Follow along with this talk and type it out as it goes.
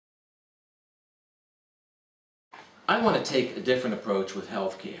I want to take a different approach with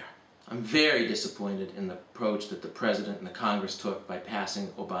health care. I'm very disappointed in the approach that the President and the Congress took by passing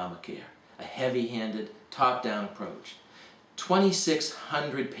Obamacare, a heavy-handed, top-down approach.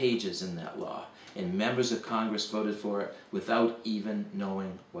 2,600 pages in that law, and members of Congress voted for it without even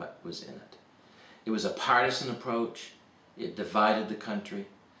knowing what was in it. It was a partisan approach. It divided the country.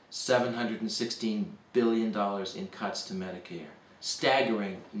 $716 billion in cuts to Medicare.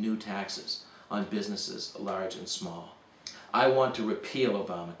 Staggering new taxes on businesses large and small. I want to repeal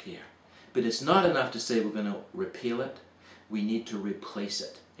Obamacare. But it's not enough to say we're going to repeal it. We need to replace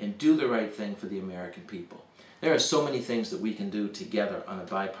it and do the right thing for the American people. There are so many things that we can do together on a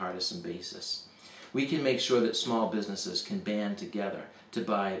bipartisan basis. We can make sure that small businesses can band together to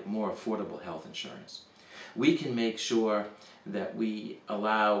buy more affordable health insurance. We can make sure that we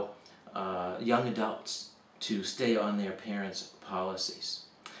allow young adults to stay on their parents' policies.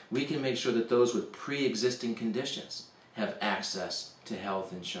 We can make sure that those with pre-existing conditions have access to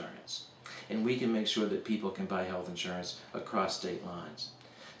health insurance. And we can make sure that people can buy health insurance across state lines.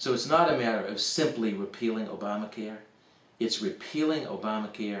 So it's not a matter of simply repealing Obamacare. It's repealing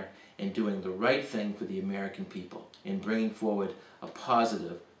Obamacare and doing the right thing for the American people and bringing forward a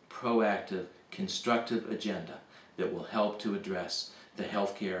positive, proactive, constructive agenda that will help to address the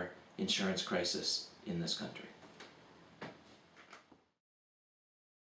health care insurance crisis in this country.